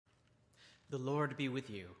The Lord be with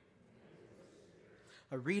you.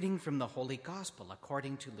 A reading from the Holy Gospel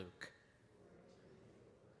according to Luke.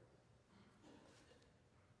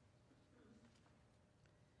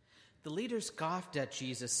 The leaders scoffed at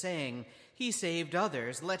Jesus, saying, "He saved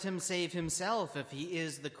others. Let him save himself if he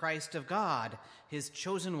is the Christ of God, his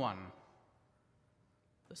chosen one."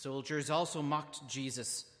 The soldiers also mocked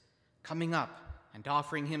Jesus, coming up and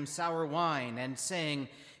offering him sour wine and saying,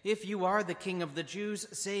 "If you are the king of the Jews,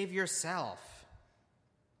 save yourself."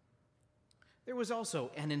 There was also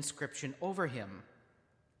an inscription over him,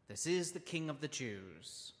 "This is the King of the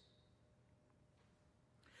Jews."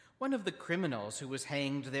 One of the criminals who was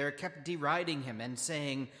hanged there kept deriding him and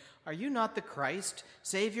saying, "Are you not the Christ?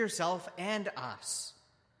 Save yourself and us."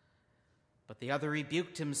 But the other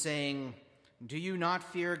rebuked him, saying, "Do you not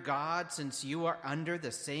fear God, since you are under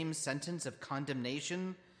the same sentence of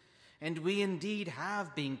condemnation? And we indeed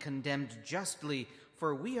have been condemned justly,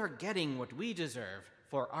 for we are getting what we deserve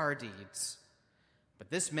for our deeds. But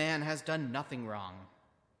this man has done nothing wrong."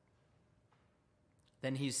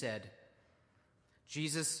 Then he said,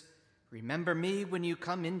 "Jesus, remember me when you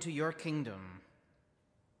come into your kingdom."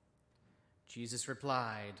 Jesus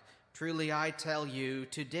replied, "Truly I tell you,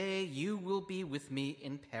 today you will be with me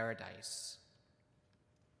in paradise."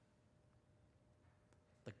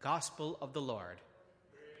 The Gospel of the Lord.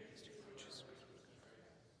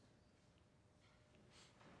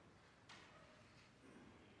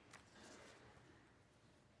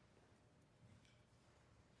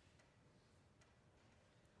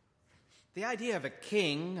 The idea of a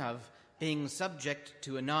king, of being subject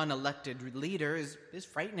to a non-elected leader, is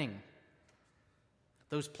frightening.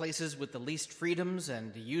 Those places with the least freedoms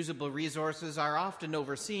and usable resources are often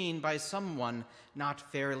overseen by someone not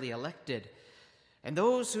fairly elected. And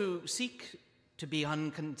those who seek to be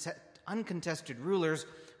uncontested rulers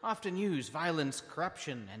often use violence,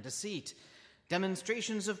 corruption, and deceit,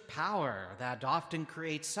 demonstrations of power that often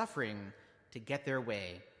create suffering to get their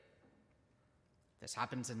way. This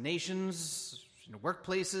happens in nations, in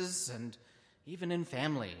workplaces, and even in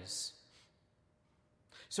families.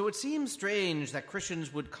 So it seems strange that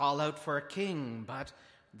Christians would call out for a king, but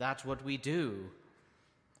that's what we do.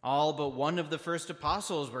 All but one of the first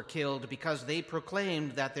apostles were killed because they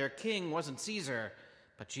proclaimed that their king wasn't Caesar,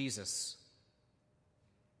 but Jesus.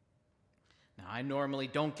 Now, I normally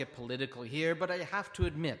don't get political here, but I have to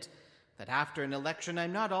admit that after an election,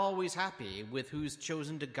 I'm not always happy with who's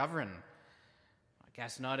chosen to govern. I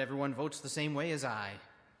guess not everyone votes the same way as I.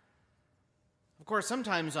 Of course,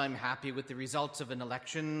 sometimes I'm happy with the results of an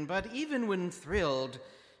election, but even when thrilled,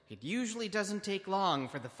 it usually doesn't take long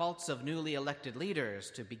for the faults of newly elected leaders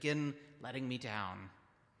to begin letting me down.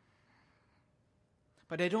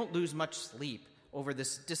 But I don't lose much sleep over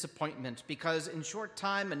this disappointment because in short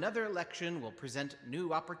time, another election will present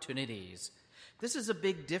new opportunities. This is a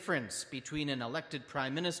big difference between an elected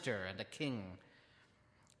prime minister and a king.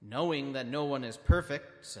 Knowing that no one is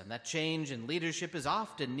perfect and that change in leadership is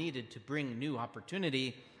often needed to bring new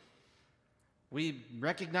opportunity, we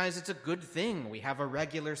recognize it's a good thing we have a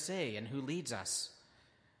regular say in who leads us.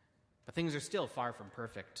 But things are still far from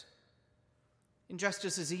perfect.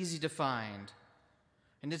 Injustice is easy to find,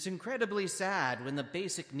 and it's incredibly sad when the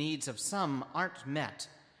basic needs of some aren't met,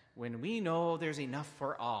 when we know there's enough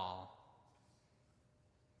for all.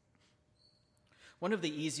 One of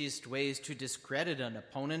the easiest ways to discredit an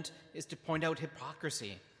opponent is to point out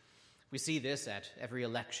hypocrisy. We see this at every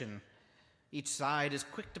election. Each side is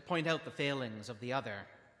quick to point out the failings of the other.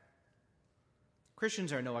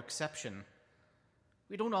 Christians are no exception.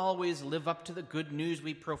 We don't always live up to the good news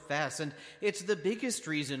we profess, and it's the biggest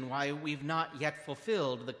reason why we've not yet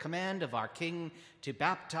fulfilled the command of our King to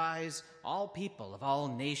baptize all people of all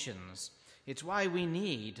nations. It's why we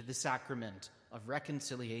need the sacrament of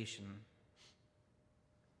reconciliation.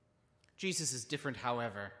 Jesus is different,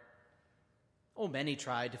 however. Many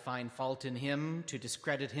tried to find fault in him, to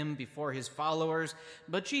discredit him before his followers,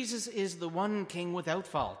 but Jesus is the one king without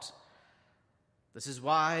fault. This is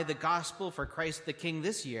why the gospel for Christ the King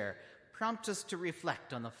this year prompts us to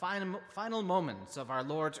reflect on the final moments of our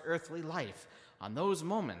Lord's earthly life, on those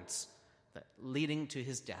moments leading to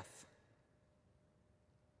his death.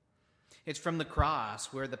 It's from the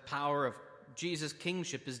cross where the power of Jesus'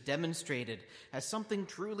 kingship is demonstrated as something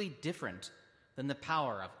truly different than the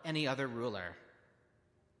power of any other ruler.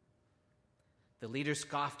 The leaders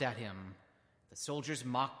scoffed at him. The soldiers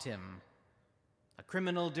mocked him. A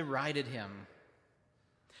criminal derided him.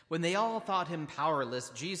 When they all thought him powerless,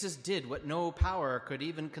 Jesus did what no power could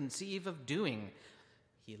even conceive of doing.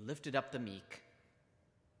 He lifted up the meek.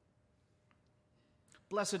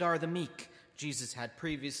 Blessed are the meek, Jesus had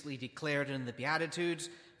previously declared in the Beatitudes,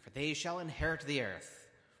 for they shall inherit the earth.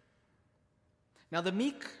 Now the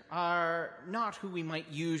meek are not who we might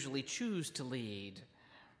usually choose to lead.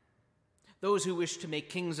 Those who wish to make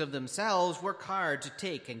kings of themselves work hard to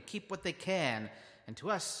take and keep what they can, and to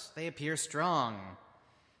us they appear strong.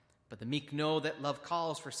 But the meek know that love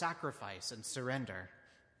calls for sacrifice and surrender.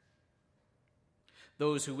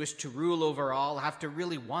 Those who wish to rule over all have to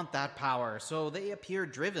really want that power, so they appear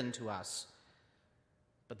driven to us.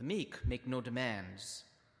 But the meek make no demands.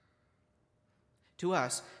 To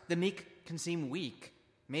us, the meek can seem weak,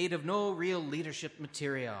 made of no real leadership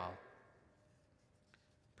material.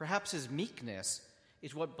 Perhaps his meekness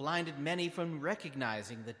is what blinded many from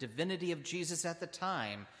recognizing the divinity of Jesus at the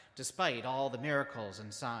time, despite all the miracles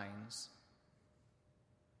and signs.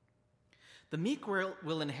 The meek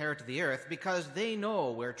will inherit the earth because they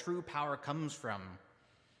know where true power comes from.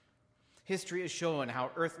 History has shown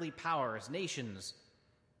how earthly powers, nations,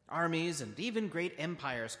 armies, and even great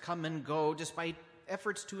empires come and go despite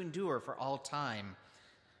efforts to endure for all time.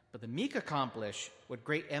 But the meek accomplish what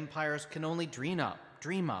great empires can only dream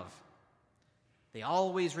of. They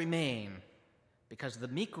always remain because the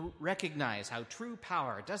meek recognize how true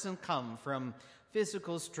power doesn't come from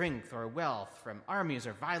physical strength or wealth, from armies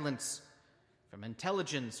or violence, from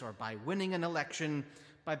intelligence or by winning an election,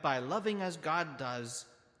 but by loving as God does,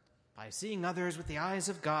 by seeing others with the eyes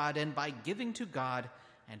of God, and by giving to God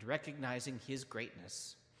and recognizing his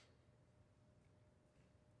greatness.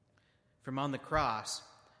 From on the cross,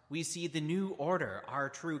 we see the new order our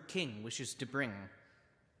true king wishes to bring.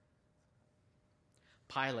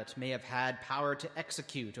 Pilate may have had power to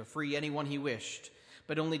execute or free anyone he wished,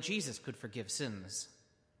 but only Jesus could forgive sins.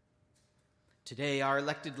 Today, our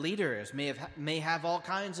elected leaders may have all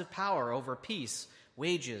kinds of power over peace,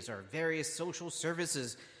 wages, or various social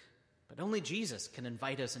services, but only Jesus can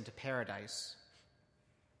invite us into paradise.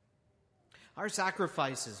 Our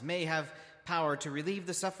sacrifices may have power to relieve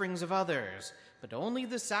the sufferings of others, but only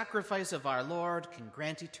the sacrifice of our Lord can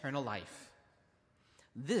grant eternal life.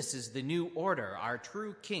 This is the new order our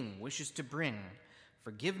true King wishes to bring: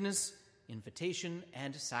 forgiveness, invitation,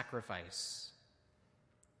 and sacrifice.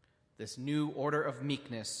 This new order of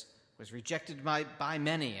meekness was rejected by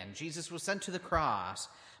many, and Jesus was sent to the cross.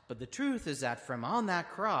 But the truth is that from on that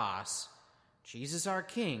cross, Jesus, our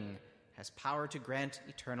King, has power to grant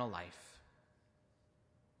eternal life.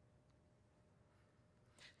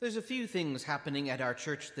 There's a few things happening at our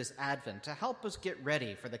church this Advent to help us get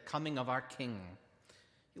ready for the coming of our King.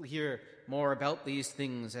 You'll hear more about these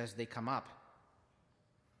things as they come up.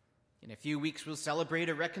 In a few weeks, we'll celebrate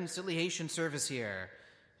a reconciliation service here,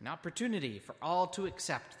 an opportunity for all to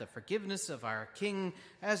accept the forgiveness of our King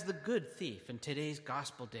as the good thief in today's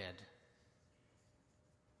gospel did.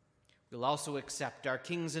 We'll also accept our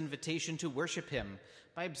King's invitation to worship him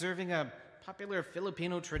by observing a popular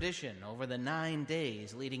Filipino tradition over the 9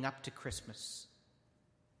 days leading up to Christmas.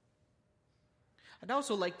 I'd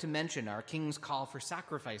also like to mention our King's call for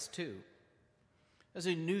sacrifice, too. As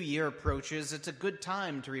a new year approaches, it's a good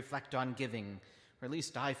time to reflect on giving, or at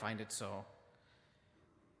least I find it so.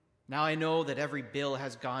 Now I know that every bill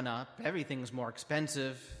has gone up, everything's more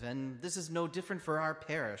expensive, and this is no different for our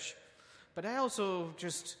parish. But I also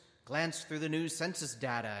just glanced through the new census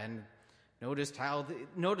data and noticed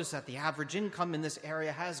that the average income in this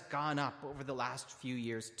area has gone up over the last few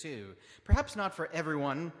years too. Perhaps not for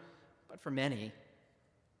everyone, but for many.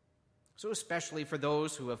 So especially for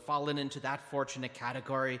those who have fallen into that fortunate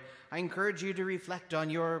category, I encourage you to reflect on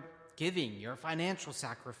your giving, your financial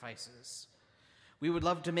sacrifices. We would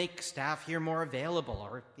love to make staff here more available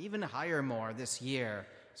or even hire more this year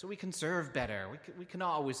so we can serve better. We can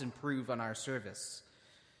always improve on our service,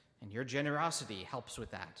 and your generosity helps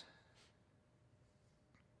with that.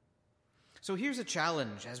 So here's a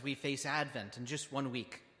challenge as we face Advent in just 1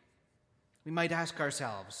 week. We might ask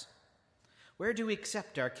ourselves, where do we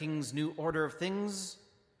accept our King's new order of things,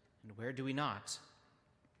 and where do we not?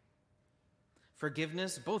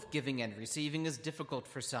 Forgiveness, both giving and receiving, is difficult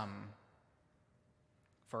for some.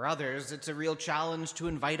 For others, it's a real challenge to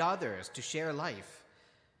invite others to share life.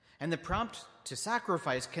 And the prompt to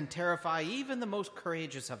sacrifice can terrify even the most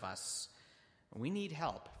courageous of us. We need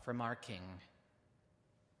help from our King.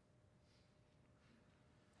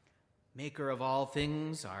 Maker of all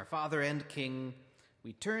things, our Father and King,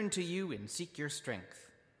 we turn to you and seek your strength.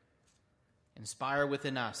 Inspire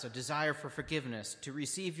within us a desire for forgiveness, to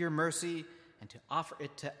receive your mercy, and to offer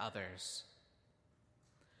it to others.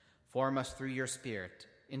 Form us through your Spirit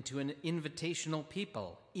into an invitational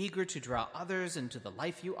people, eager to draw others into the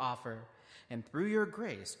life you offer, and through your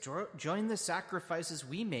grace, join the sacrifices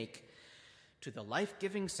we make to the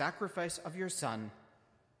life-giving sacrifice of your Son,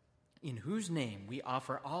 in whose name we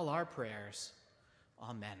offer all our prayers.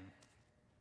 Amen.